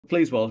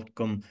please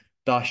welcome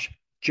Josh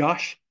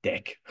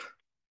Dech.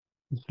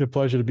 It's a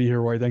pleasure to be here,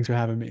 Roy. Thanks for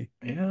having me.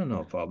 Yeah,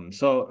 no problem.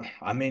 So,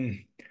 I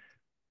mean,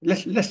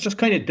 let's just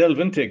kind of delve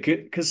into it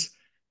because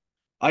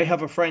I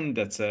have a friend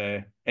that's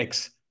a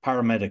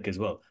ex-paramedic as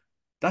well.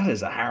 That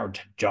is a hard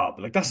job.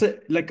 Like that's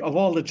it. Like of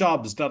all the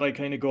jobs that I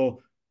kind of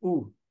go,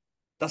 ooh,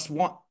 that's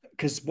what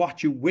because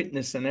what you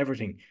witness and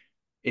everything,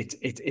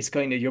 it's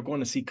kind of you're going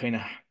to see kind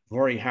of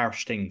very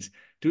harsh things.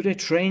 Do they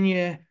train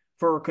you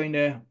for kind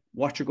of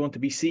what you're going to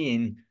be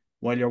seeing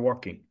while you're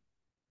working?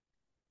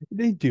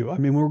 They do. I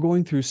mean, when we're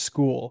going through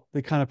school,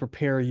 they kind of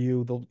prepare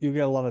you. You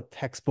get a lot of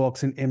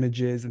textbooks and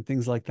images and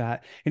things like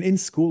that. And in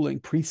schooling,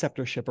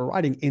 preceptorship or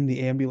riding in the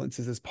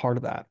ambulances is part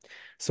of that.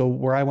 So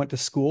where I went to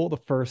school,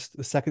 the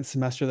second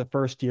semester, the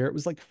first year, it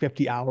was like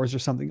 50 hours or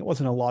something. It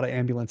wasn't a lot of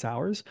ambulance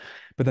hours.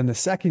 But then the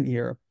second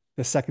year,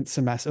 the second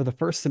semester, or the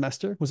first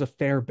semester was a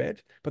fair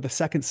bit, but the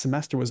second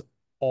semester was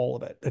all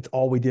of it. That's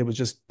all we did was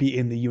just be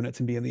in the units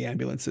and be in the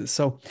ambulances.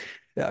 So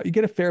you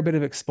get a fair bit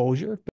of exposure.